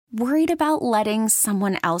Worried about letting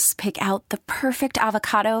someone else pick out the perfect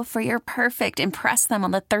avocado for your perfect impress them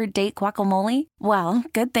on the third date guacamole? Well,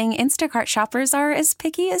 good thing Instacart shoppers are as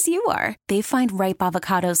picky as you are. They find ripe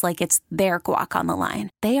avocados like it's their guac on the line.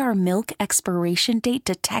 They are milk expiration date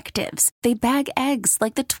detectives. They bag eggs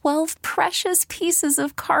like the 12 precious pieces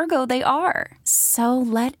of cargo they are. So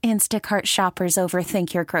let Instacart shoppers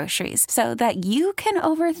overthink your groceries so that you can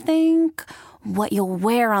overthink what you'll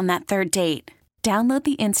wear on that third date. Download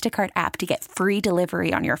the Instacart app to get free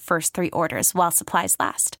delivery on your first 3 orders while supplies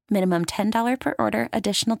last. Minimum $10 per order.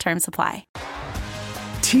 Additional terms apply.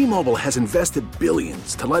 T-Mobile has invested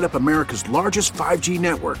billions to light up America's largest 5G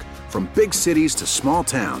network, from big cities to small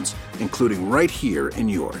towns, including right here in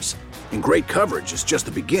yours. And great coverage is just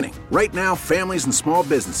the beginning. Right now, families and small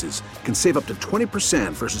businesses can save up to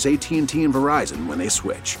 20% versus AT&T and Verizon when they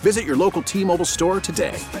switch. Visit your local T-Mobile store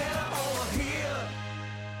today.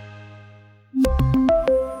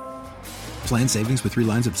 Plan savings with 3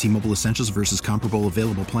 lines of T-Mobile Essentials versus comparable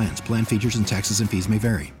available plans. Plan features and taxes and fees may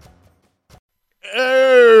vary.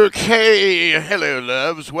 Okay, hello,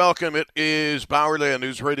 loves. Welcome. It is Bowerland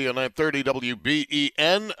News Radio 930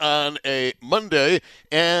 WBEN on a Monday.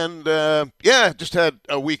 And, just had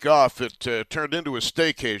a week off. It turned into a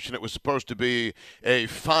staycation. It was supposed to be a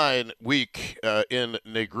fine week in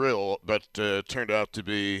Negril, but turned out to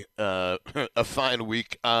be a fine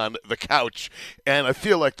week on the couch. And I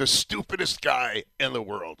feel like the stupidest guy in the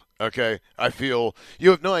world. Okay, I feel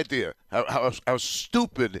you have no idea how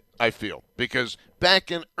stupid I feel, because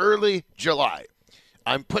back in early July,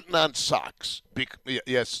 I'm putting on socks.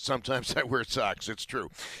 Yes, sometimes I wear socks, it's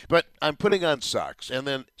true. But I'm putting on socks, and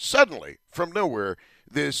then suddenly, from nowhere,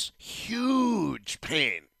 this huge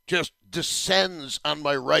pain just descends on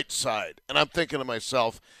my right side. And I'm thinking to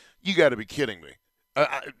myself, you got to be kidding me.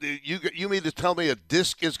 You mean to tell me a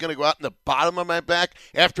disc is going to go out in the bottom of my back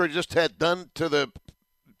after I just had done to the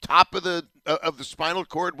top of the spinal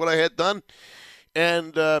cord what I had done?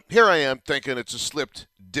 And here I am thinking it's a slipped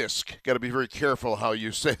disc. Got to be very careful how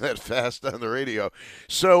you say that fast on the radio.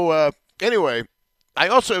 So anyway, I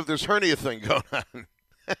also have this hernia thing going on.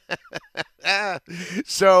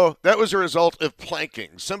 So that was a result of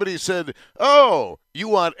planking. Somebody said, "Oh, you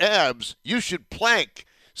want abs? You should plank."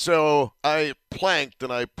 So I planked,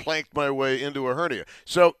 and I planked my way into a hernia.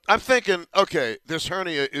 So I'm thinking, okay, this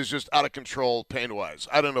hernia is just out of control pain-wise.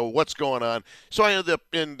 I don't know what's going on. So I end up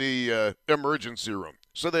in the emergency room.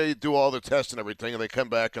 So they do all the tests and everything, and they come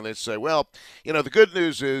back and they say, well, the good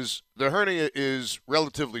news is the hernia is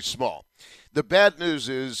relatively small. The bad news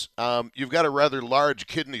is you've got a rather large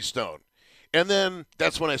kidney stone. And then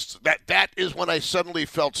that's when that is when I suddenly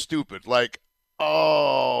felt stupid, like,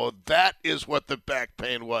 oh, that is what the back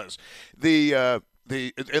pain was. And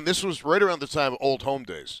this was right around the time of Old Home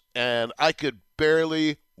Days, and I could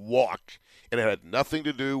barely walk, and it had nothing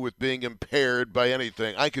to do with being impaired by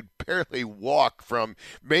anything. I could barely walk from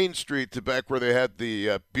Main Street to back where they had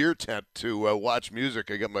the beer tent to watch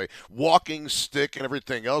music. I got my walking stick and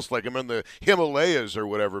everything else, like I'm in the Himalayas or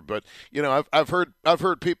whatever. But I've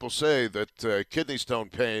heard people say that kidney stone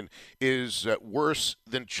pain is worse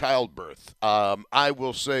than childbirth. I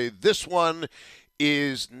will say this one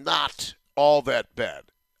is not all that bad,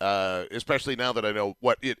 especially now that I know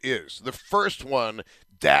what it is. The first one,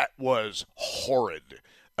 that was horrid.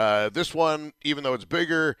 This one, even though it's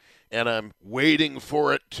bigger and I'm waiting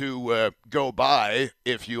for it to go by,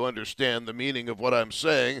 if you understand the meaning of what I'm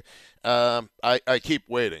saying, I keep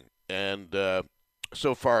waiting. And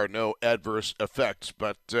so far, no adverse effects.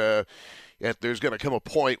 But there's going to come a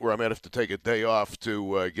point where I might have to take a day off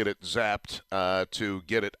to get it zapped, to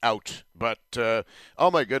get it out. But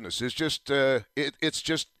oh my goodness, it's just it's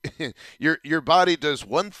just your body does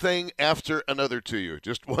one thing after another to you,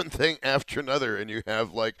 just one thing after another, and you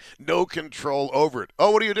have like no control over it.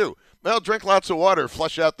 Oh, what do? Well, drink lots of water,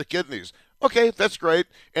 flush out the kidneys. Okay, that's great.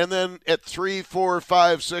 And then at 3, 4,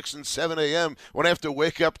 5, 6, and 7 a.m., when I have to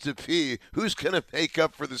wake up to pee, who's going to make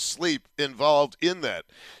up for the sleep involved in that?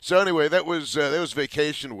 So anyway, that was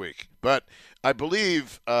vacation week. But I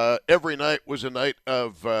believe every night was a night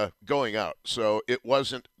of going out, so it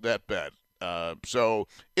wasn't that bad. So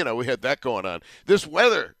we had that going on. This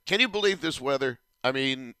weather, can you believe this weather? I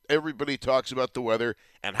mean, everybody talks about the weather,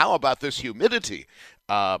 and how about this humidity?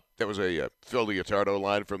 That was a Phil Leotardo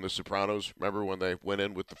line from The Sopranos. Remember when they went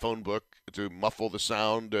in with the phone book to muffle the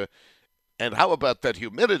sound? And how about that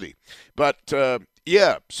humidity? But, so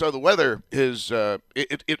the weather is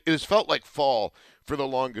it has felt like fall for the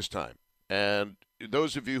longest time. And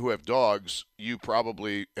those of you who have dogs, you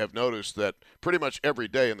probably have noticed that pretty much every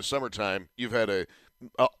day in the summertime, you've had a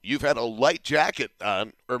you've had a light jacket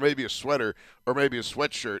on, or maybe a sweater, or maybe a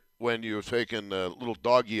sweatshirt when you've taken a little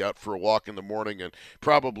doggy out for a walk in the morning, and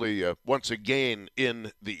probably once again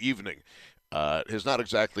in the evening. It has not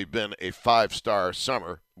exactly been a 5-star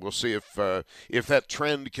summer. We'll see if that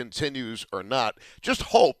trend continues or not. Just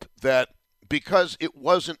hope that, because it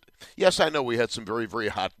wasn't. Yes, I know we had some very, very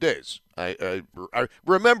hot days. I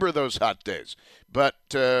remember those hot days, but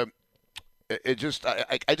it just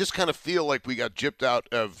I just kind of feel like we got gypped out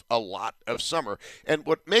of a lot of summer. And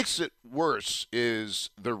what makes it worse is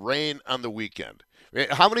the rain on the weekend.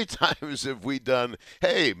 How many times have we done,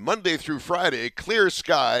 hey, Monday through Friday, clear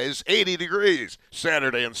skies, 80 degrees.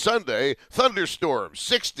 Saturday and Sunday, thunderstorms,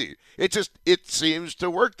 60. It seems to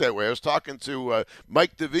work that way. I was talking to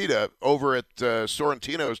Mike DeVita over at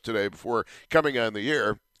Sorrentino's today before coming on the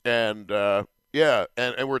air, and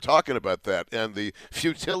and we're talking about that and the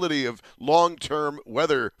futility of long-term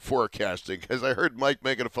weather forecasting. Because I heard Mike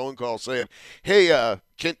making a phone call saying, hey,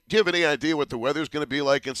 do you have any idea what the weather's going to be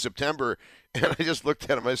like in September? And I just looked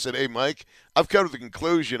at him. I said, hey, Mike, I've come to the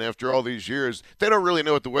conclusion after all these years, they don't really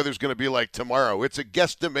know what the weather's going to be like tomorrow. It's a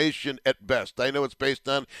guesstimation at best. I know it's based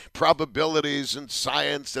on probabilities and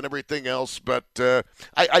science and everything else, but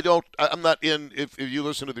I'm not in, if you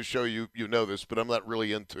listen to the show, you know this, but I'm not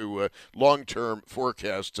really into long-term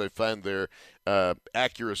forecasts. I find their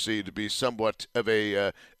accuracy to be somewhat of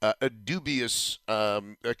a dubious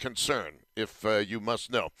concern, if you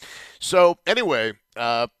must know. So anyway,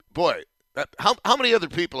 boy, how many other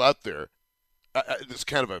people out there? This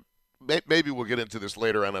kind of maybe we'll get into this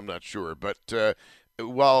later on. I'm not sure, but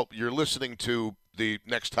while you're listening to the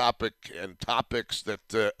next topic and topics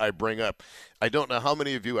that I bring up, I don't know how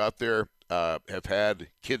many of you out there have had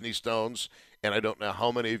kidney stones, and I don't know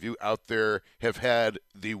how many of you out there have had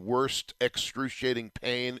the worst excruciating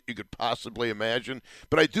pain you could possibly imagine.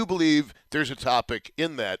 But I do believe there's a topic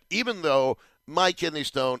in that, even though my kidney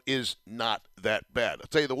stone is not that bad. I'll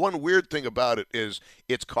tell you, the one weird thing about it is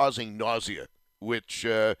it's causing nausea, which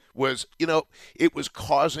was, it was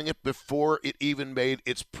causing it before it even made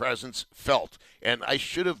its presence felt. And I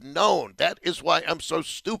should have known. That is why I'm so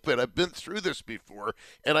stupid. I've been through this before,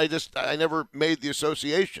 and I never made the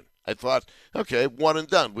association. I thought, okay, one and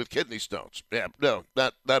done with kidney stones. Yeah, no,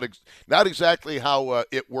 not exactly how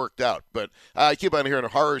it worked out. But I keep on hearing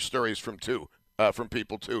horror stories from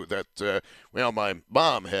people too, that my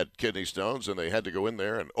mom had kidney stones, and they had to go in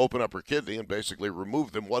there and open up her kidney and basically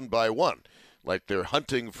remove them one by one, like they're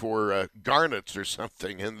hunting for garnets or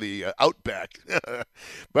something in the outback.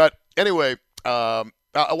 But anyway, I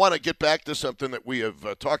want to get back to something that we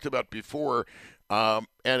have talked about before.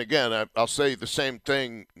 And again, I'll say the same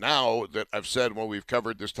thing now that I've said when we've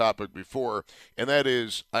covered this topic before, and that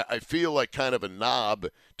is I feel like kind of a knob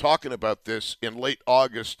talking about this in late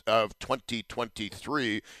August of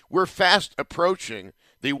 2023. We're fast approaching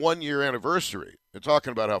the 1-year anniversary. They're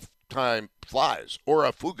talking about how time flies, or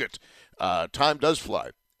a fugit. Time does fly.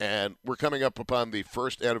 And we're coming up upon the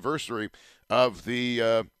first anniversary of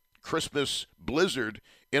the Christmas blizzard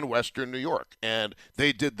in western New York. And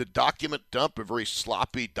they did the document dump, a very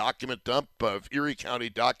sloppy document dump of Erie County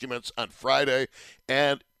documents on Friday.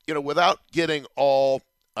 And, without getting all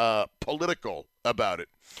political about it,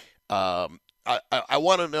 I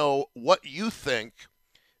want to know what you think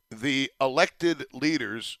the elected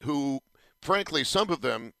leaders who, frankly, some of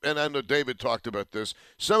them, and I know David talked about this,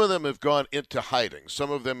 some of them have gone into hiding.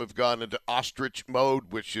 Some of them have gone into ostrich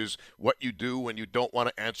mode, which is what you do when you don't want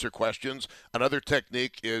to answer questions. Another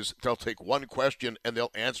technique is they'll take one question and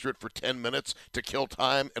they'll answer it for 10 minutes to kill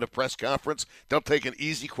time in a press conference. They'll take an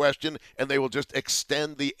easy question and they will just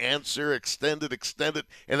extend the answer, extend it,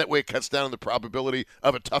 and that way it cuts down on the probability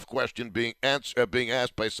of a tough question being asked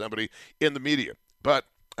by somebody in the media. But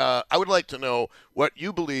I would like to know what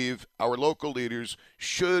you believe our local leaders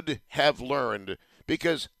should have learned,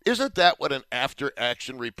 because isn't that what an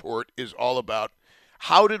after-action report is all about?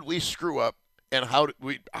 How did we screw up, and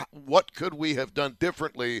what could we have done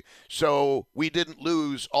differently so we didn't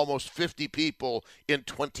lose almost 50 people in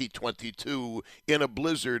 2022 in a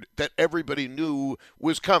blizzard that everybody knew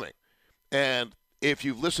was coming? And if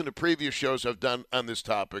you've listened to previous shows I've done on this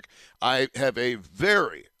topic, I have a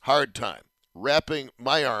very hard time wrapping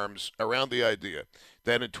my arms around the idea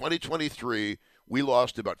that in 2023 we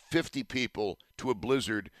lost about 50 people to a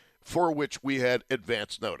blizzard for which we had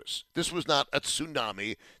advance notice. This was not a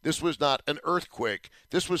tsunami. This was not an earthquake.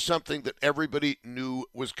 This was something that everybody knew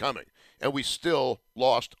was coming, and we still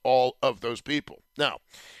lost all of those people. Now,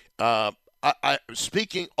 I'm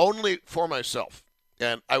speaking only for myself,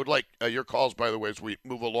 and I would like your calls, by the way, as we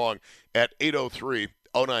move along at 803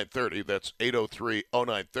 0930. That's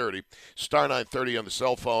 803-0930. Star 930 on the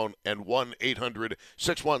cell phone and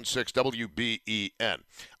 1-800-616-WBEN.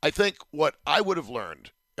 I think what I would have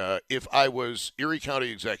learned if I was Erie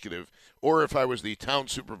County executive, or if I was the town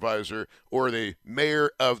supervisor or the mayor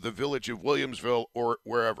of the village of Williamsville or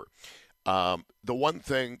wherever, the one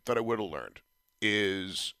thing that I would have learned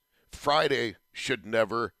is Friday should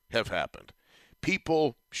never have happened.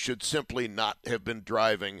 People should simply not have been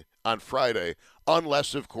driving on Friday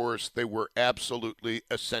unless, of course, they were absolutely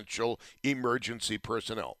essential emergency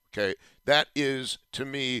personnel. Okay, that is, to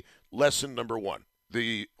me, lesson number one.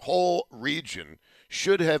 The whole region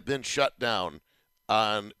should have been shut down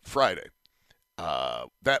on Friday.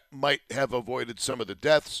 That might have avoided some of the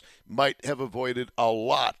deaths, might have avoided a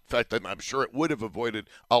lot. In fact, I'm sure it would have avoided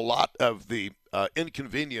a lot of the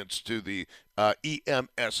inconvenience to the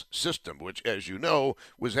EMS system, which, as you know,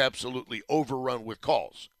 was absolutely overrun with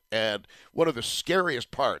calls. And one of the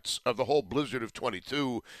scariest parts of the whole blizzard of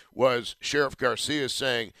 22 was Sheriff Garcia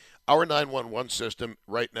saying, our 911 system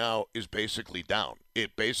right now is basically down.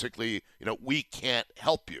 It basically, we can't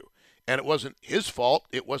help you. And it wasn't his fault.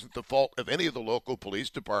 It wasn't the fault of any of the local police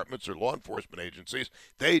departments or law enforcement agencies.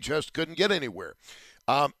 They just couldn't get anywhere.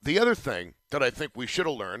 The other thing that I think we should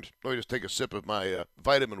have learned, let me just take a sip of my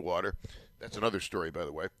vitamin water. That's another story, by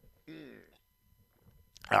the way.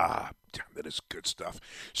 That is good stuff.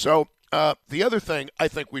 So the other thing I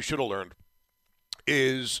think we should have learned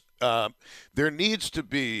is there needs to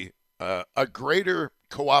be a greater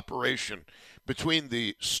cooperation between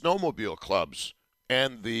the snowmobile clubs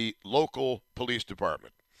and the local police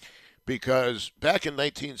department. Because back in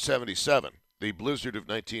 1977, the blizzard of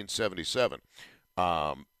 1977,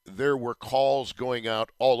 there were calls going out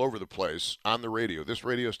all over the place on the radio, this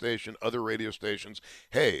radio station, other radio stations.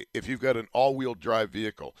 Hey, if you've got an all-wheel drive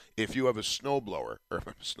vehicle, if you have a snowblower,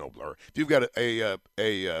 if you've got a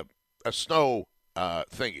snow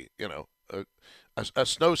thingy, a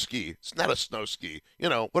snow ski. It's not a snow ski.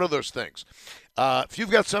 One of those things. If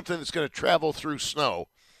you've got something that's going to travel through snow,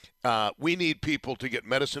 we need people to get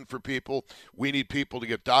medicine for people. We need people to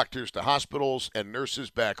get doctors to hospitals and nurses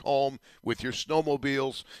back home with your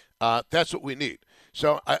snowmobiles. That's what we need.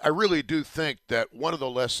 So I really do think that one of the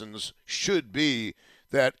lessons should be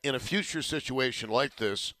that in a future situation like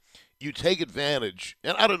this, you take advantage,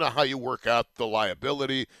 and I don't know how you work out the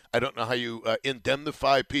liability. I don't know how you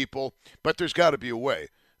indemnify people, but there's got to be a way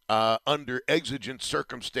under exigent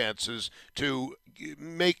circumstances to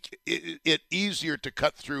make it easier to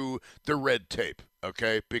cut through the red tape,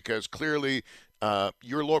 okay? Because clearly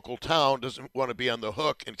your local town doesn't want to be on the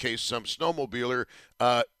hook in case some snowmobiler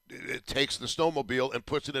takes the snowmobile and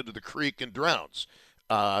puts it into the creek and drowns.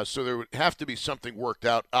 So there would have to be something worked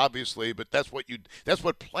out, obviously, but that's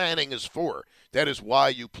what planning is for. That is why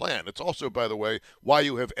you plan. It's also, by the way, why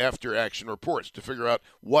you have after-action reports, to figure out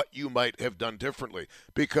what you might have done differently.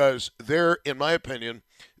 Because there, in my opinion,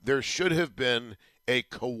 there should have been a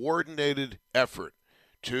coordinated effort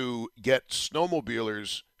to get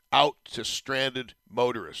snowmobilers out to stranded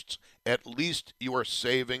motorists. At least you are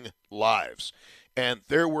saving lives. And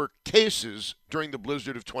there were cases during the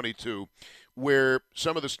blizzard of 22 where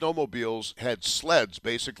some of the snowmobiles had sleds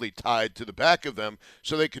basically tied to the back of them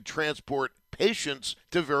so they could transport patients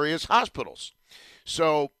to various hospitals.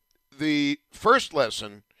 So the first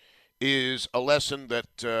lesson is a lesson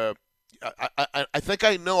that I think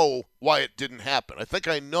I know why it didn't happen. I think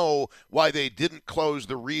I know why they didn't close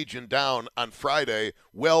the region down on Friday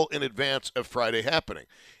well in advance of Friday happening.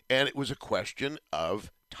 And it was a question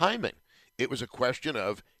of timing. It was a question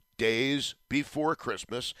of days before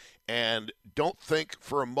Christmas, and don't think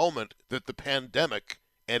for a moment that the pandemic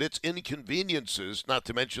and its inconveniences, not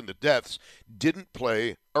to mention the deaths, didn't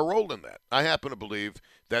play a role in that. I happen to believe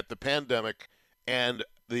that the pandemic and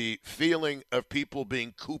the feeling of people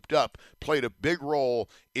being cooped up played a big role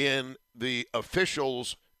in the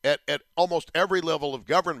officials at almost every level of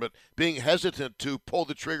government being hesitant to pull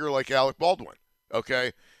the trigger like Alec Baldwin,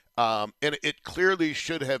 okay? And it clearly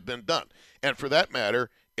should have been done. And for that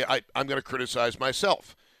matter, I'm going to criticize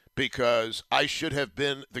myself because I should have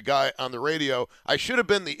been the guy on the radio. I should have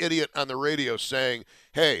been the idiot on the radio saying,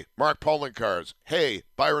 hey, Mark Poloncarz, hey,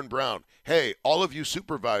 Byron Brown, hey, all of you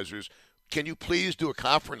supervisors, can you please do a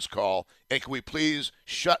conference call and can we please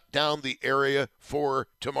shut down the area for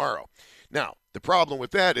tomorrow? Now, the problem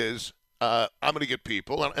with that is I'm going to get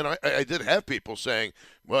people, and I did have people saying,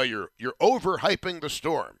 well, you're overhyping the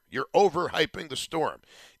storm. You're overhyping the storm.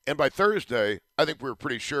 And by Thursday, I think we were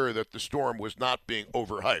pretty sure that the storm was not being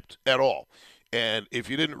overhyped at all. And if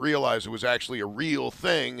you didn't realize it was actually a real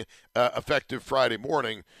thing effective Friday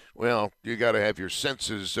morning, well, you got to have your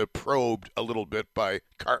senses probed a little bit by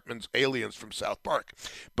Cartman's aliens from South Park.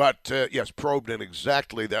 But, yes, probed in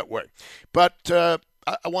exactly that way. But I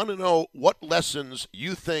want to know what lessons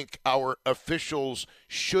you think our officials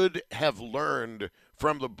should have learned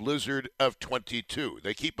from the blizzard of 22.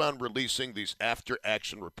 They keep on releasing these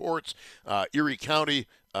after-action reports. Erie County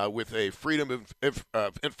with a Freedom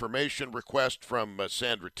of Information request from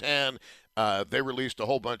Sandra Tan. They released a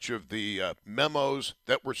whole bunch of the memos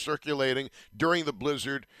that were circulating during the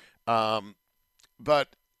blizzard.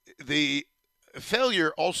 But the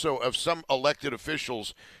failure also of some elected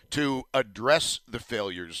officials to address the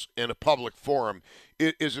failures in a public forum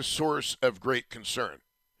is a source of great concern.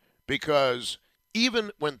 Because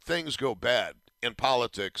even when things go bad in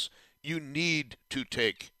politics, you need to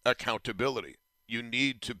take accountability. You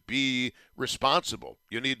need to be responsible.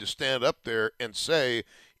 You need to stand up there and say,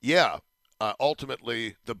 yeah,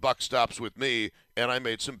 ultimately the buck stops with me and I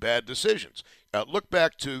made some bad decisions. Look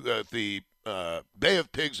back to the Bay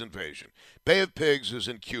of Pigs invasion. Bay of Pigs is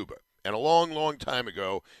in Cuba. And a long, long time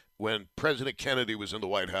ago, when President Kennedy was in the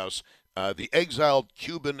White House, the exiled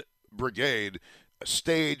Cuban brigade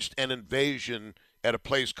staged an invasion at a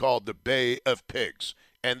place called the Bay of Pigs.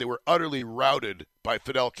 And they were utterly routed by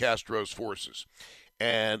Fidel Castro's forces.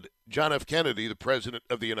 And John F. Kennedy, the President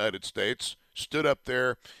of the United States, stood up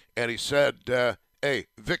there and he said, hey,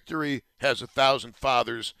 victory has 1,000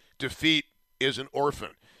 fathers. Defeat is an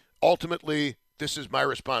orphan. Ultimately, this is my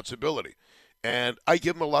responsibility. And I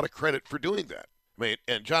give him a lot of credit for doing that. I mean,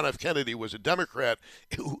 and John F. Kennedy was a Democrat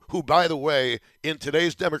who, by the way, in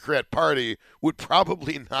today's Democrat Party would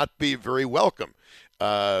probably not be very welcome.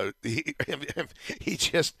 He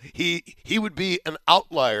would be an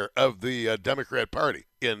outlier of the Democrat Party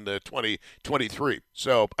in 2023.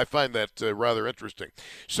 So I find that rather interesting.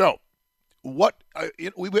 So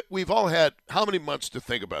we've all had how many months to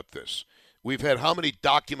think about this? We've had how many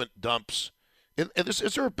document dumps? And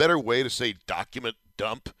is there a better way to say document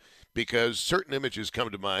dump? Because certain images come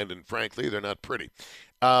to mind, and frankly, they're not pretty.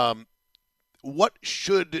 What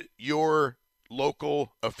should your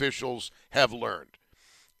local officials have learned?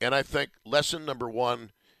 And I think lesson number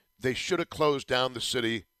one, they should have closed down the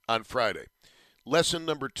city on Friday. Lesson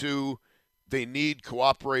number two, they need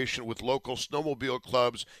cooperation with local snowmobile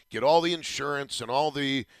clubs, get all the insurance and all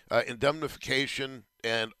the indemnification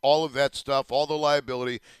and all of that stuff, all the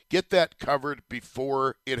liability, get that covered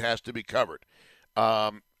before it has to be covered.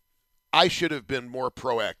 I should have been more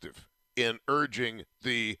proactive in urging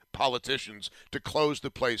the politicians to close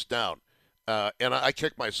the place down. And I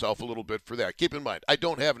kick myself a little bit for that. Keep in mind, I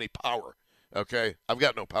don't have any power, okay? I've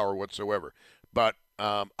got no power whatsoever. But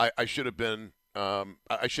I should have been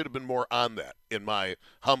more on that, in my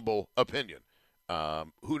humble opinion.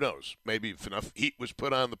 Who knows? Maybe if enough heat was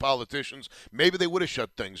put on the politicians, maybe they would have shut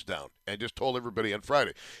things down and just told everybody on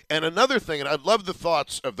Friday. And another thing, and I'd love the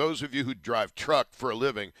thoughts of those of you who drive truck for a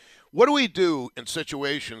living, what do we do in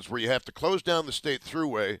situations where you have to close down the state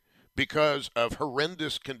thruway because of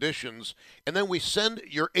horrendous conditions, and then we send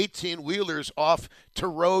your 18-wheelers off to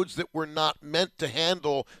roads that were not meant to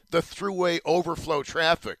handle the thruway overflow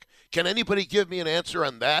traffic? Can anybody give me an answer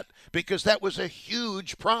on that? Because that was a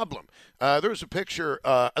huge problem. There was a picture,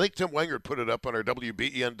 I think Tim Wenger put it up on our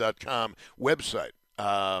WBEN.com website,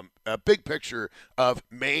 a big picture of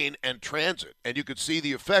Maine and transit. And you could see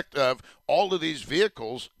the effect of all of these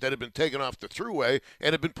vehicles that had been taken off the thruway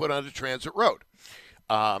and had been put onto Transit Road.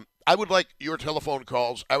 I would like your telephone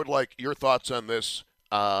calls. I would like your thoughts on this.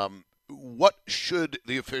 What should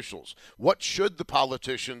the officials, what should the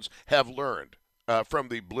politicians have learned from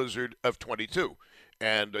the blizzard of 22?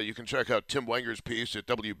 And you can check out Tim Wenger's piece at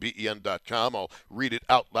WBEN.com. I'll read it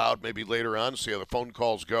out loud maybe later on, see how the phone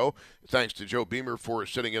calls go. Thanks to Joe Beamer for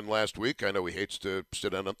sitting in last week. I know he hates to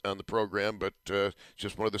sit on the program, but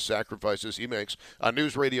just one of the sacrifices he makes. On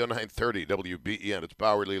News Radio 930 WBEN, it's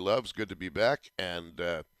Bowerly Loves. Good to be back. And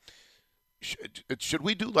should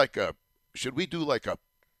we do like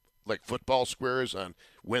football squares on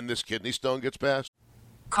when this kidney stone gets passed?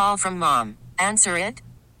 Call from mom. Answer it.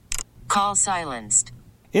 Call silenced.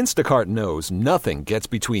 Instacart knows nothing gets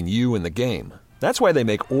between you and the game. That's why they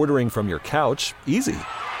make ordering from your couch easy.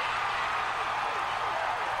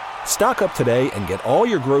 Stock up today and get all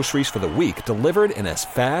your groceries for the week delivered in as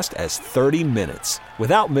fast as 30 minutes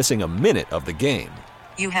without missing a minute of the game.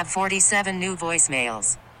 You have 47 new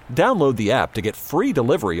voicemails. Download the app to get free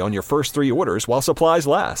delivery on your first 3 orders while supplies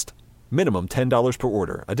last. Minimum $10 per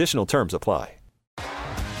order. Additional terms apply.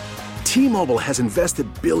 T-Mobile has invested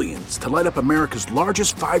billions to light up America's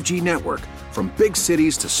largest 5G network, from big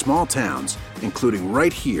cities to small towns, including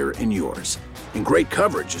right here in yours. And great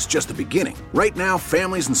coverage is just the beginning. Right now,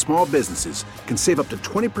 families and small businesses can save up to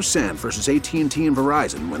 20% versus AT&T and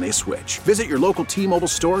Verizon when they switch. Visit your local T-Mobile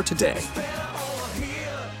store today.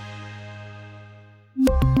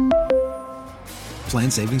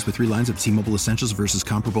 Plan savings with 3 lines of T-Mobile Essentials versus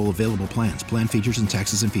comparable available plans. Plan features and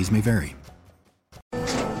taxes and fees may vary.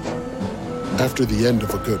 After the end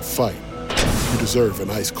of a good fight, you deserve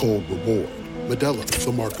an ice-cold reward. Modelo is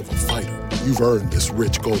the mark of a fighter. You've earned this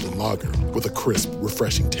rich golden lager with a crisp,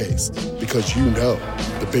 refreshing taste. Because you know,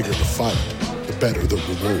 the bigger the fight, the better the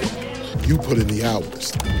reward. You put in the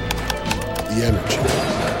hours, the energy,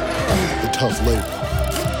 the tough labor.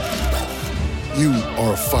 You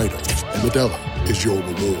are a fighter, and Modelo is your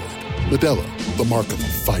reward. Modelo, the mark of a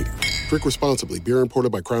fighter. Drink responsibly. Beer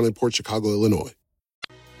imported by Crown Imports, Chicago, Illinois.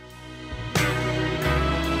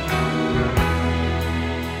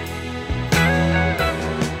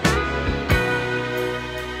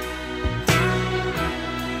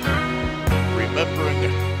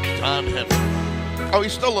 Don Henry. Oh,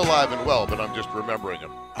 he's still alive and well, but I'm just remembering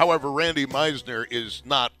him. However, Randy Meisner is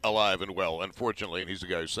not alive and well, unfortunately, and he's the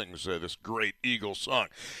guy who sings this great Eagles song.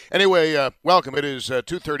 Anyway, welcome. It is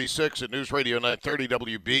 2:36 at News Radio 930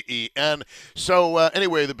 WBEN. So,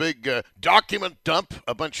 anyway, the big document dump,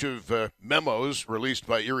 a bunch of memos released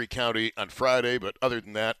by Erie County on Friday, but other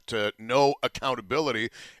than that, no accountability.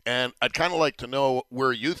 And I'd kind of like to know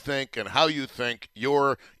where you think and how you think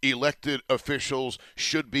your elected officials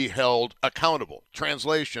should be held accountable.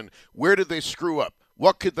 Translation, where did they screw up?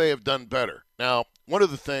 What could they have done better? Now, one of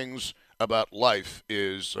the things about life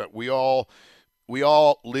is we all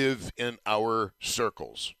live in our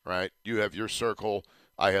circles, right? You have your circle.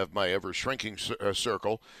 I have my ever-shrinking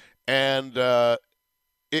circle. And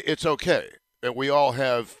it's okay. And we all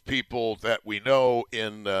have people that we know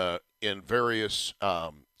in various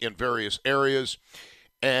areas.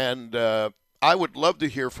 And I would love to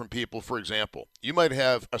hear from people. For example, you might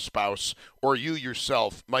have a spouse, or you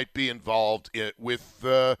yourself might be involved with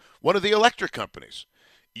one of the electric companies.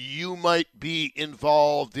 You might be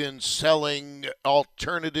involved in selling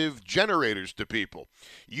alternative generators to people.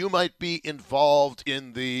 You might be involved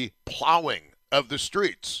in the plowing of the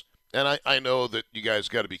streets. And I know that you guys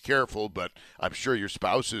got to be careful, but I'm sure your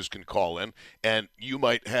spouses can call in, and you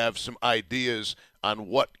might have some ideas on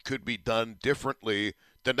what could be done differently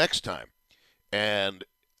the next time. And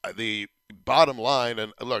the bottom line,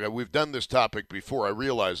 and look, we've done this topic before, I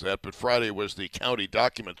realize that, but Friday was the county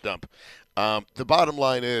document dump. The bottom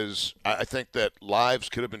line is, I think that lives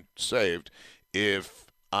could have been saved if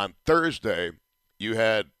on Thursday you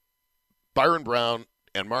had Byron Brown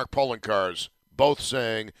and Mark Poloncarz both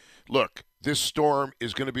saying, look, this storm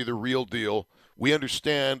is going to be the real deal. We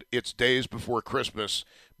understand it's days before Christmas,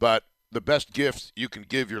 but the best gift you can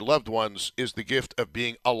give your loved ones is the gift of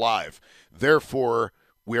being alive. Therefore,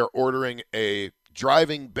 we are ordering a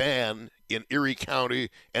driving ban in Erie County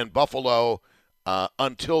and Buffalo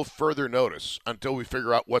until further notice, until we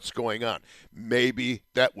figure out what's going on. Maybe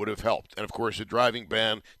that would have helped. And, of course, a driving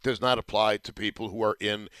ban does not apply to people who are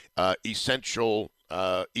in essential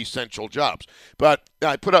jobs. But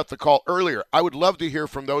I put out the call earlier. I would love to hear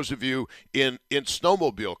from those of you in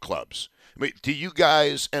snowmobile clubs. I mean, do you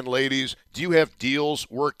guys and ladies, do you have deals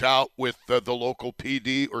worked out with the local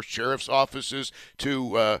PD or sheriff's offices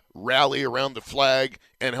to rally around the flag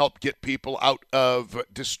and help get people out of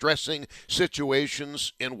distressing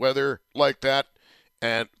situations in weather like that?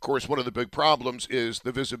 And, of course, one of the big problems is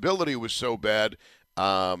the visibility was so bad.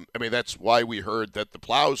 I mean, that's why we heard that the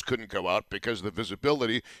plows couldn't go out, because of the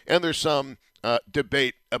visibility. And there's some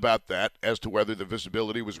debate about that as to whether the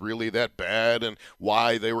visibility was really that bad and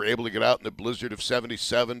why they were able to get out in the blizzard of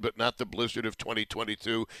 77 but not the blizzard of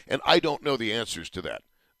 2022. And I don't know the answers to that,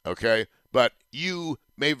 okay? But you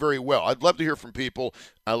may very well. I'd love to hear from people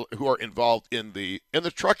who are involved in the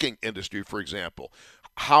trucking industry, for example.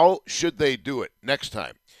 How should they do it next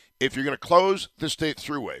time? If you're going to close the state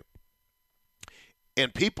thruway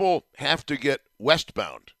and people have to get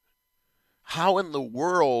westbound, how in the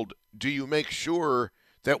world do you make sure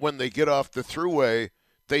that when they get off the thruway,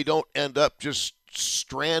 they don't end up just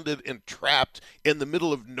stranded and trapped in the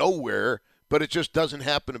middle of nowhere, but it just doesn't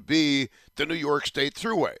happen to be the New York State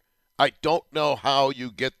Thruway? I don't know how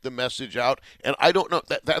you get the message out, and I don't know.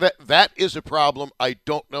 That is a problem I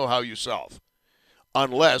don't know how you solve,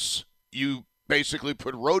 unless you basically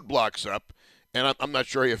put roadblocks up and I'm not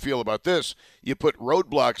sure how you feel about this, you put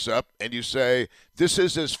roadblocks up and you say, this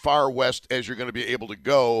is as far west as you're going to be able to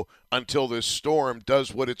go until this storm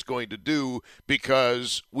does what it's going to do,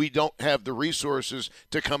 because we don't have the resources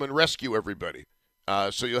to come and rescue everybody.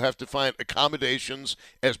 So you'll have to find accommodations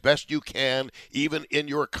as best you can, even in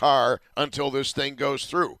your car, until this thing goes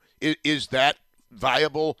through. Is that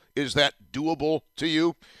viable? Is that doable to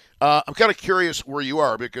you? I'm kind of curious where you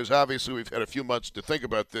are, because obviously we've had a few months to think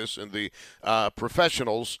about this, and the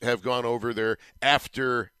professionals have gone over their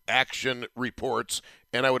after-action reports,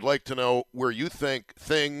 and I would like to know where you think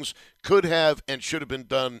things could have and should have been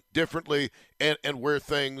done differently, and where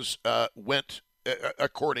things went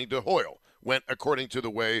according to Hoyle, went according to the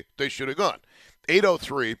way they should have gone.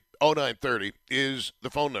 803-0930 is the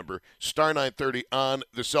phone number, star 930 on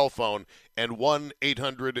the cell phone, and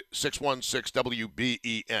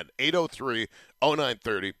 1-800-616-WBEN.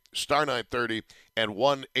 803-0930, star 930, and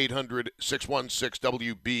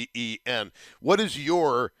 1-800-616-WBEN. What is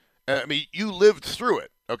your, you lived through it,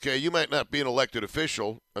 okay? You might not be an elected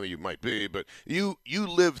official. I mean, you might be, but you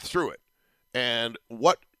lived through it. And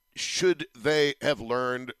what should they have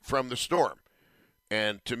learned from the storm?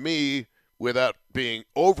 And to me, without being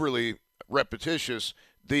overly repetitious,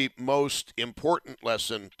 the most important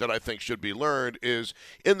lesson that I think should be learned is,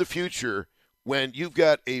 in the future, when you've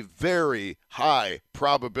got a very high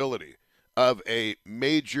probability of a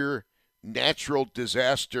major natural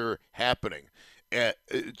disaster happening,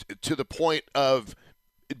 to the point of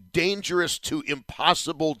dangerous to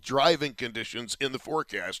impossible driving conditions in the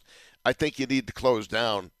forecast, I think you need to close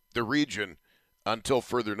down the region until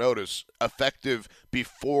further notice, effective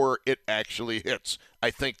before it actually hits. I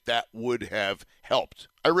think that would have helped.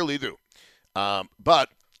 I really do. But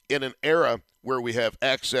in an era where we have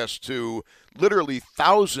access to literally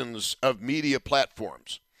thousands of media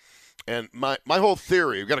platforms, and my whole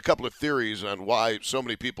theory, we've got a couple of theories on why so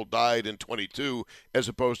many people died in 22 as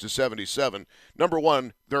opposed to 77. Number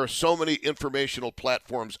one, there are so many informational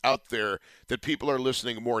platforms out there that people are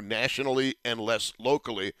listening more nationally and less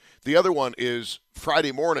locally. The other one is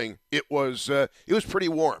Friday morning, it was pretty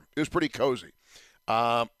warm. It was pretty cozy.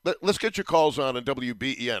 Let's get your calls on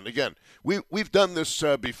WBEN. Again, we've done this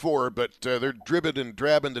before, but they're dribbing and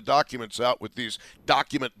drabbing the documents out with these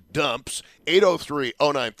document dumps.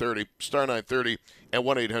 803-0930, star 930, and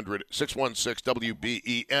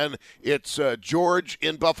 1-800-616-WBEN. It's George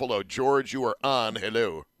in Buffalo. George, you are on.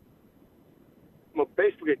 Hello. Well,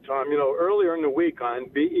 basically, Tom, earlier in the week on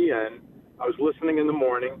BEN, I was listening in the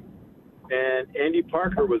morning, and Andy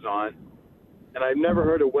Parker was on. And I've never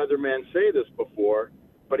heard a weatherman say this before,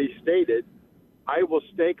 but he stated, I will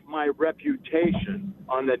stake my reputation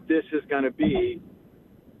on that this is going to be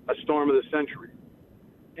a storm of the century.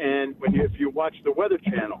 And if you watch the Weather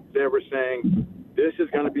Channel, they were saying, this is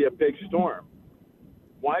going to be a big storm.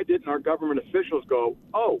 Why didn't our government officials go,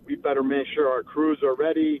 we better make sure our crews are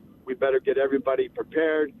ready, we better get everybody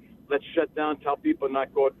prepared, let's shut down, tell people not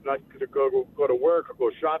to go to work or go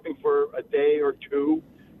shopping for a day or two.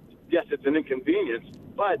 Yes, it's an inconvenience,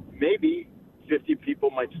 but maybe 50 people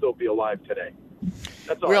might still be alive today.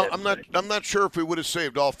 That's all. Well, I'm not sure if we would have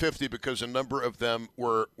saved all 50, because a number of them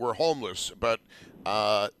were homeless. But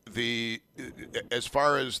as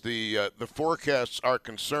far as the forecasts are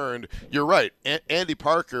concerned, you're right. Andy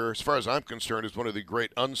Parker, as far as I'm concerned, is one of the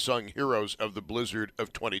great unsung heroes of the blizzard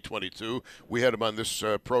of 2022. We had him on this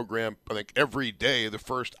program, I think, every day, the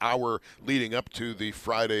first hour leading up to the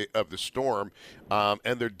Friday of the storm.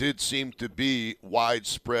 And there did seem to be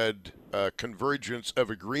widespread convergence of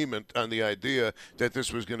agreement on the idea that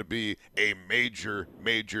this was going to be a major,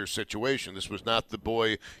 major situation. This was not the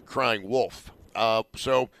boy crying wolf.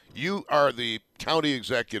 So you are the county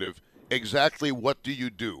executive. Exactly what do you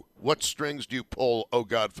do? What strings do you pull, oh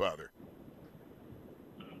Godfather?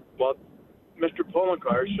 Well, Mr.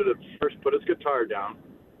 Poloncarz should have first put his guitar down,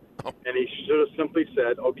 and he should have simply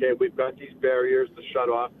said, okay, we've got these barriers to shut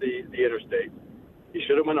off the interstate. He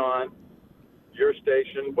should have went on your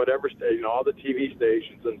station, whatever station, all the TV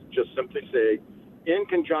stations, and just simply say, in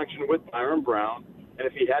conjunction with Byron Brown, and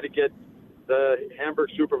if he had to get the Hamburg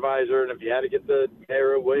supervisor, and if he had to get the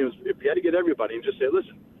mayor of Williams, if he had to get everybody, and just say,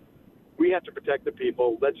 listen, we have to protect the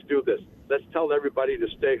people. Let's do this. Let's tell everybody to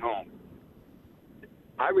stay home.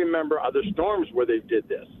 I remember other storms where they did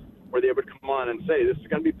this, where they would come on and say, this is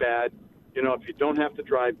going to be bad. If you don't have to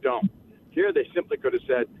drive, don't. Here they simply could have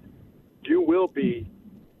said, you will be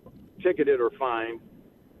ticketed or fined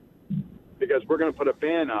because we're going to put a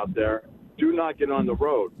ban out there. Do not get on the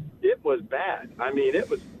road. It was bad.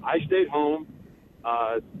 I stayed home.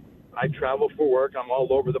 I travel for work. I'm all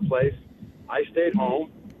over the place. I stayed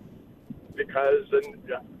home because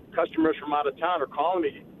customers from out of town are calling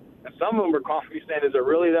me, and some of them are calling me saying, "Is it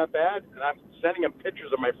really that bad?" And I'm sending them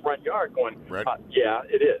pictures of my front yard, going, Right. "Yeah,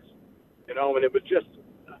 it is." You know, and it was just,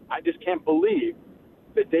 I just can't believe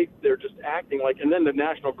that they're just acting like. And then the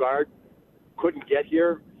National Guard couldn't get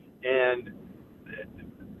here, and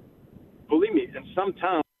believe me, in some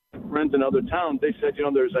towns, friends in other towns, they said, you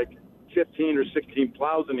know, there's like 15 or 16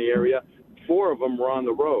 plows in the area. 4 of them were on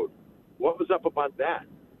the road. What was up about that?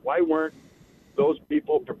 Why weren't those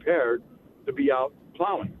people prepared to be out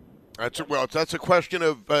plowing? That's a question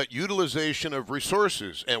of utilization of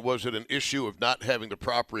resources. And was it an issue of not having the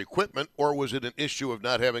proper equipment, or was it an issue of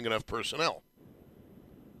not having enough personnel?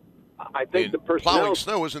 I think the personnel. Plowing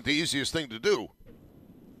snow isn't the easiest thing to do.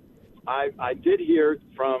 I did hear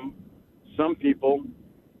from some people,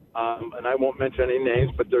 and I won't mention any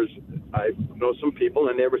names, but I know some people,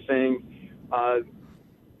 and they were saying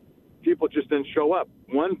people just didn't show up.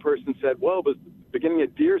 One person said, well, it was beginning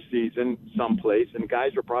of deer season someplace, and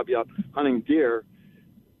guys were probably out hunting deer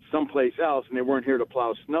someplace else, and they weren't here to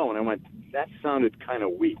plow snow. And I went, that sounded kind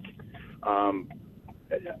of weak. I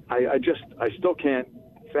still can't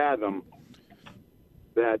fathom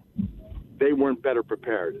that they weren't better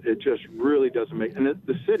prepared. It just really doesn't make. And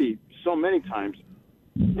the city, so many times,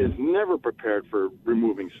 is never prepared for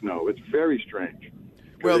removing snow. It's very strange.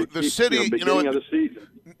 Well, the city, of the season.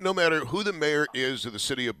 No matter who the mayor is of the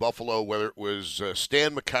city of Buffalo, whether it was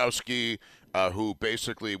Stan Mikowski, who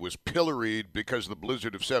basically was pilloried because of the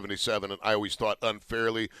blizzard of '77, and I always thought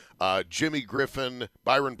unfairly, Jimmy Griffin,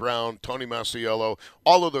 Byron Brown, Tony Masiello,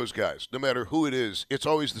 all of those guys, no matter who it is, it's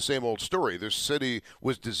always the same old story. This city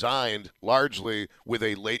was designed largely with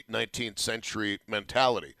a late 19th century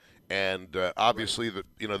mentality. And obviously, the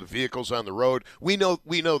vehicles on the road, we know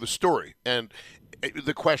the story. And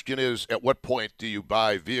the question is, at what point do you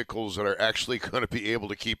buy vehicles that are actually going to be able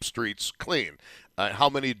to keep streets clean? How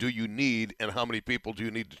many do you need, and how many people do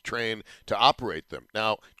you need to train to operate them?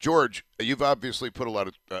 Now, George, you've obviously put a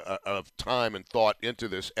lot of time and thought into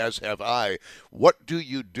this, as have I. What do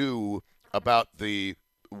you do about the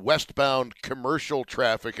westbound commercial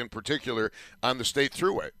traffic in particular on the state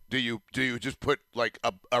thruway? Do you just put like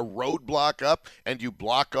a roadblock up and you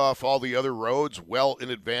block off all the other roads well in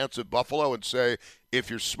advance of Buffalo and say, if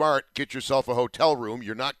you're smart, get yourself a hotel room,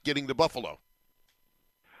 you're not getting to Buffalo?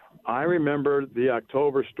 I remember the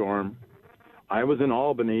October storm. I was in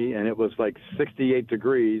Albany, and it was like 68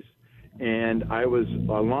 degrees, and I was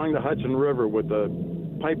along the Hudson River with the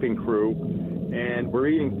piping crew, and we're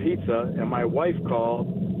eating pizza, and my wife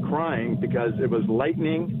called crying because it was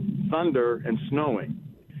lightning, thunder, and snowing.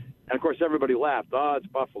 And, of course, everybody laughed. Oh, it's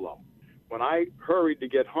Buffalo. When I hurried to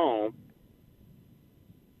get home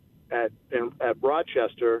at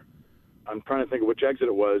Rochester, I'm trying to think of which exit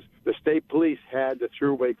it was, the state police had the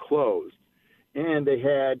thruway closed, and they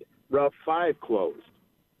had Route 5 closed.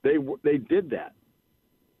 They did that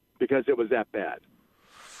because it was that bad.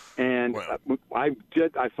 And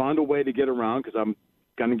I found a way to get around because I'm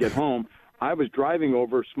going to get home. I was driving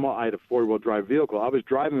over I had a four-wheel drive vehicle. I was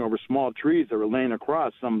driving over small trees that were laying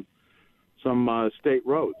across some state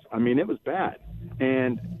roads. I mean, it was bad.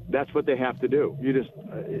 And that's what they have to do.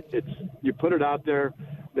 You put it out there.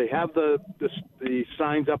 They have the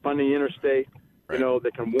signs up on the interstate. Right. You know,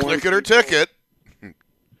 they can warn. Click it or ticket.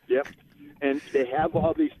 Yep. And they have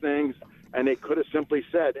all these things, and they could have simply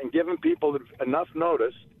said, and given people enough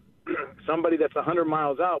notice, somebody that's 100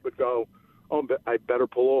 miles out would go, oh, I better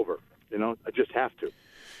pull over. You know, I just have to.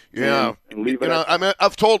 Yeah, and leave it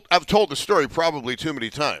I've told the story probably too many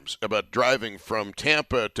times about driving from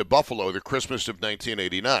Tampa to Buffalo the Christmas of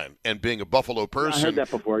 1989 and being a Buffalo person. I heard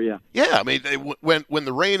that before, yeah. Yeah, I mean, when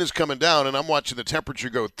the rain is coming down and I'm watching the temperature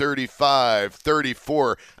go 35,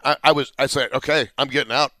 34, I said, okay, I'm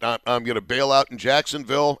getting out. I'm going to bail out in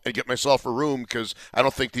Jacksonville and get myself a room because I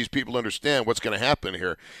don't think these people understand what's going to happen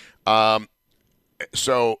here.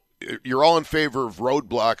 So you're all in favor of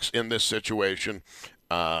roadblocks in this situation.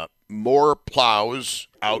 More plows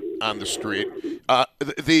out on the street.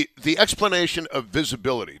 The explanation of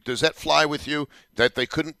visibility, does that fly with you, that they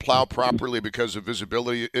couldn't plow properly because of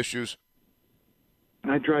visibility issues?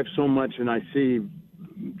 I drive so much, and I see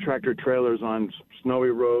tractor trailers on snowy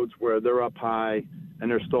roads where they're up high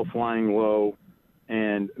and they're still flying low,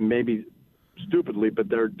 and maybe stupidly, but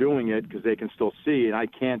they're doing it because they can still see, and I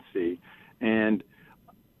can't see. And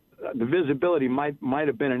the visibility might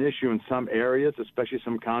have been an issue in some areas, especially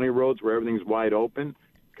some county roads where everything's wide open.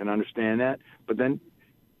 Can understand that, but then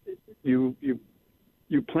you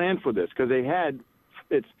plan for this because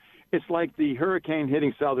it's like the hurricane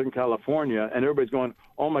hitting Southern California, and everybody's going,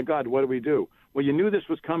 "Oh my God, what do we do?" Well, you knew this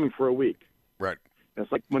was coming for a week. Right.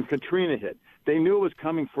 It's like when Katrina hit. They knew it was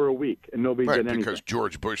coming for a week, and nobody did anything. Because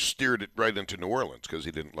George Bush steered it right into New Orleans because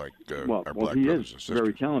he didn't like our black he brothers is and sisters.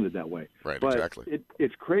 very talented that way. Right, but exactly.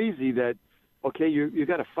 It's crazy that, okay, you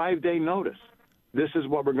got a 5-day notice. This is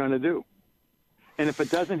what we're going to do. And if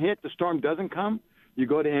it doesn't hit, the storm doesn't come, you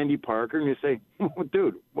go to Andy Parker and you say, oh,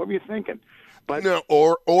 dude, what were you thinking? But no,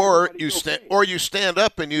 or you stand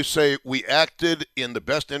up and you say, we acted in the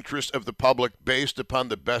best interest of the public based upon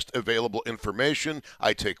the best available information.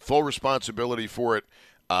 I take full responsibility for it.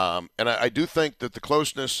 And I do think that the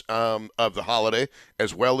closeness of the holiday,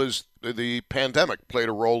 as well as the pandemic, played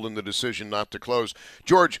a role in the decision not to close.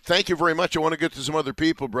 George, thank you very much. I want to get to some other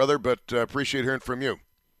people, brother, but appreciate hearing from you.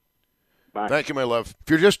 Bye. Thank you, my love. If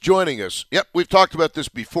you're just joining us, we've talked about this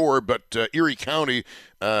before, but Erie County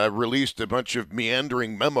released a bunch of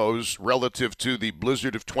meandering memos relative to the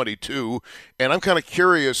blizzard of 22, and I'm kind of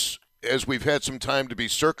curious, as we've had some time to be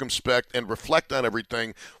circumspect and reflect on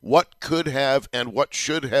everything, what could have and what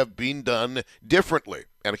should have been done differently.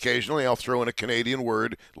 And occasionally I'll throw in a Canadian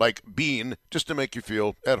word like bean just to make you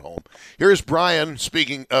feel at home. Here's Brian,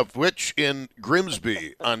 speaking of which, in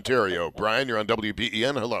Grimsby, Ontario. Brian, you're on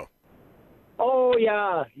WBEN. Hello. Oh,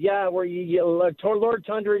 yeah, where you Lord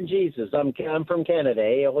Thunder and Jesus. I'm from Canada,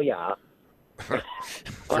 eh? Oh, yeah.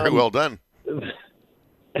 Very well done.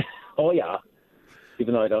 Oh, yeah.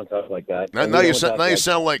 Even though I don't talk like that. Now you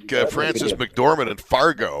sound like Francis McDormand in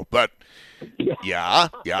Fargo, but yeah.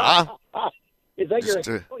 Is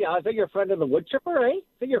that your friend of the wood chipper, eh? Is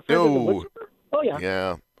that your friend of the wood chipper? Oh, yeah.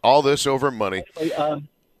 Yeah, all this over money.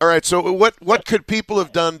 All right, so what could people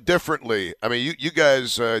have done differently? I mean, you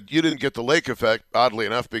guys, you didn't get the lake effect, oddly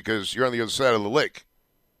enough, because you're on the other side of the lake.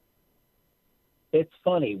 It's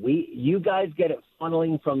funny. You guys get it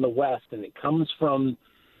funneling from the west, and it comes from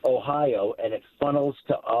Ohio, and it funnels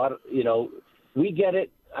to, we get it.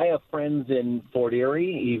 I have friends in Fort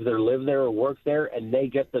Erie, either live there or work there, and they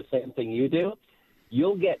get the same thing you do.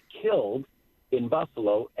 You'll get killed in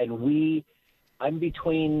Buffalo, and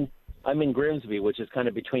I'm in Grimsby, which is kind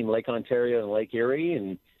of between Lake Ontario and Lake Erie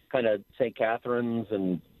and kind of St. Catharines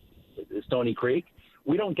and Stony Creek.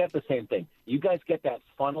 We don't get the same thing. You guys get that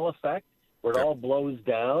funnel effect where it all blows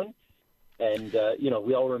down. And,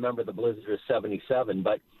 we all remember the blizzard of 77.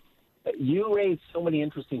 But you raised so many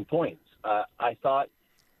interesting points. I thought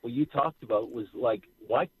what you talked about was like,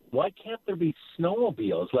 why can't there be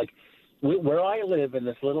snowmobiles? Like where I live in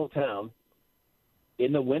this little town,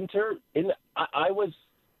 in the winter, I was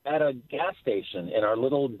at a gas station in our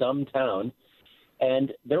little dumb town,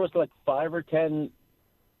 and there was like 5 or 10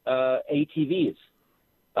 ATVs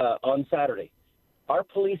on Saturday. Our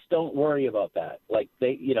police don't worry about that. Like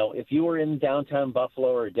if you were in downtown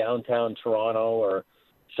Buffalo or downtown Toronto or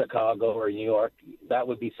Chicago or New York, that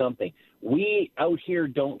would be something. We out here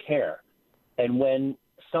don't care. And when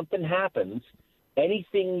something happens,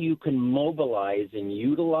 anything you can mobilize and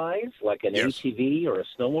utilize, like an ATV or a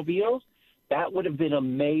snowmobile, that would have been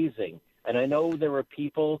amazing. And I know there were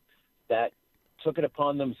people that took it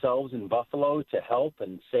upon themselves in Buffalo to help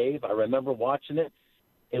and save. I remember watching it.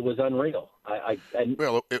 It was unreal.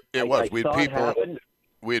 It was.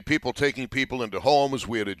 We had people taking people into homes.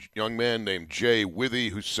 We had a young man named Jay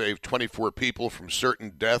Withy who saved 24 people from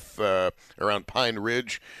certain death around Pine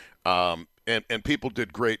Ridge. And people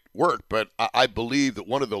did great work. But I believe that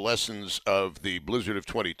one of the lessons of the blizzard of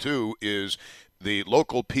 22 is the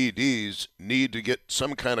local PDs need to get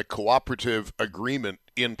some kind of cooperative agreement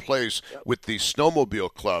in place with the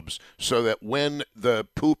snowmobile clubs so that when the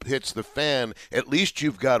poop hits the fan, at least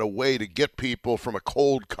you've got a way to get people from a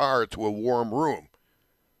cold car to a warm room.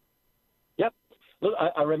 Yep. Look,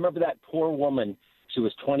 I remember that poor woman. She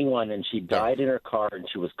was 21, and she died in her car, and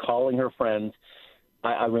she was calling her friends.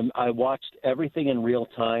 I watched everything in real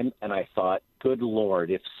time, and I thought, good Lord,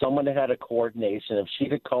 if someone had a coordination, if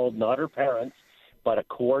she'd have called not her parents, but a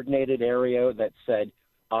coordinated area that said,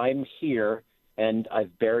 I'm here and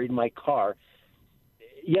I've buried my car.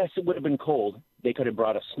 Yes, it would have been cold. They could have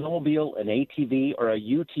brought a snowmobile, an ATV, or a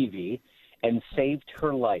UTV and saved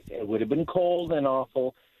her life. It would have been cold and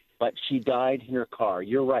awful, but she died in her car.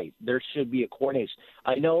 You're right. There should be a coordination.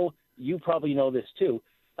 I know you probably know this too,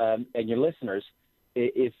 and your listeners.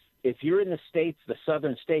 If you're in the States, the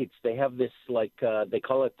southern states, they have this they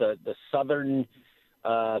call it the Southern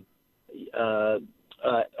not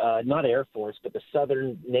Air Force, but the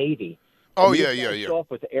Southern Navy. Oh, yeah. Show up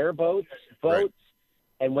with airboats, boats,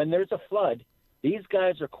 and when there's a flood, these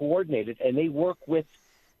guys are coordinated, and they work with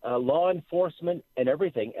law enforcement and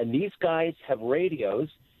everything. And these guys have radios,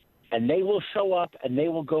 and they will show up, and they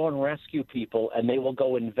will go and rescue people, and they will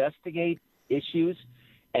go investigate issues,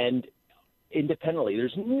 and independently.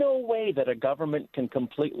 There's no way that a government can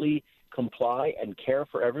completely comply and care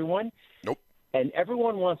for everyone. Nope. And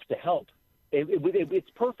everyone wants to help. It's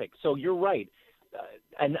perfect. So you're right.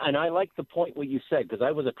 And I like the point what you said, because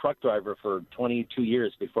I was a truck driver for 22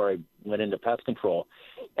 years before I went into pest control.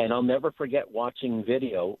 And I'll never forget watching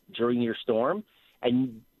video during your storm,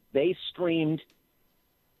 and they streamed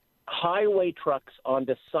highway trucks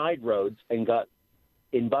onto side roads and got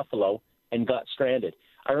in Buffalo and got stranded.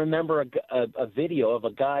 I remember a video of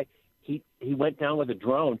a guy, he went down with a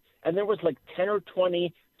drone, and there was like 10 or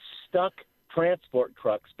 20 stuck transport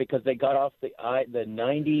trucks because they got off the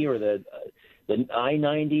 90 or the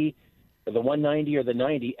I-90 or the 190 or the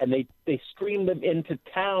 90, and they streamed them into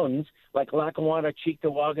towns like Lackawanna,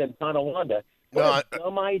 Cheektowaga, and Tonawanda. What a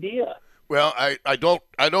dumb idea. Well, I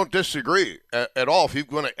don't disagree at all. If you're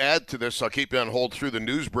going to add to this, I'll keep you on hold through the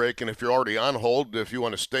news break. And if you're already on hold, if you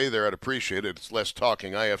want to stay there, I'd appreciate it. It's less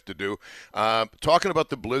talking I have to do. Talking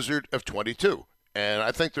about the blizzard of 22. And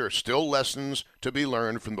I think there are still lessons to be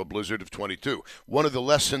learned from the blizzard of 22. One of the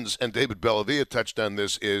lessons, and David Bellavia touched on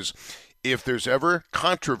this, is if there's ever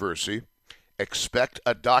controversy, expect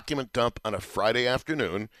a document dump on a Friday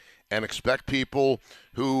afternoon, and expect people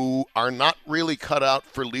who are not really cut out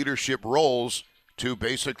for leadership roles to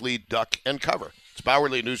basically duck and cover. It's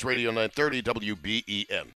Bauerle News Radio 930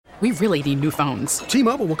 WBEN. We really need new phones.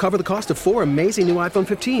 T-Mobile will cover the cost of 4 amazing new iPhone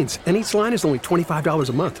 15s, and each line is only $25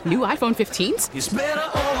 a month. New iPhone 15s? It's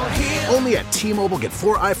better over here. Only at T-Mobile, get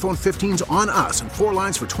 4 iPhone 15s on us and 4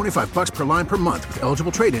 lines for $25 per line per month with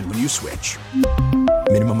eligible trade-in when you switch.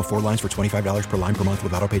 Minimum of 4 lines for $25 per line per month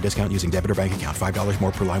with autopay discount using debit or bank account. $5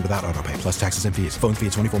 more per line without autopay, plus taxes and fees. Phone fee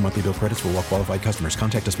at 24 monthly bill credits for well-qualified customers.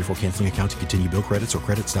 Contact us before canceling account to continue bill credits or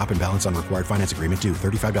credit stop and balance on required finance agreement due.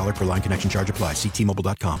 $35 per line connection charge applies. See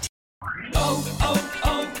T-Mobile.com.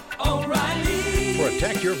 O'Reilly.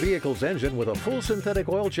 Protect your vehicle's engine with a full synthetic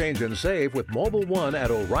oil change and save with Mobil 1 at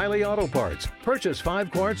O'Reilly Auto Parts. Purchase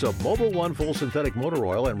 5 quarts of Mobil 1 full synthetic motor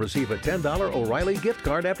oil and receive a $10 O'Reilly gift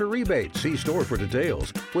card after rebate. See store for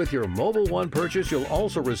details. With your Mobil 1 purchase, you'll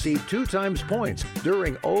also receive 2 times points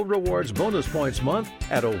during O Rewards Bonus Points Month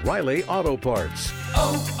at O'Reilly Auto Parts.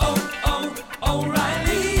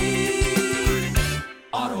 O'Reilly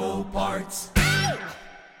Auto Parts.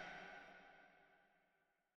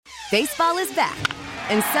 Baseball is back,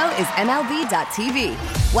 and so is MLB.tv.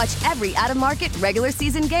 Watch every out-of-market regular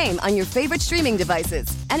season game on your favorite streaming devices,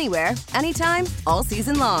 anywhere, anytime, all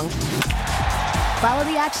season long. Follow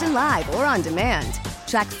the action live or on demand.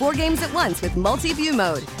 Track 4 games at once with multi-view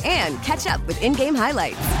mode and catch up with in-game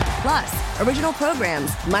highlights. Plus, original programs,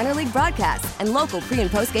 minor league broadcasts, and local pre- and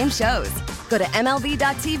post-game shows. Go to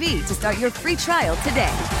MLB.tv to start your free trial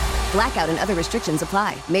today. Blackout and other restrictions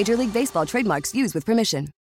apply. Major League Baseball trademarks used with permission.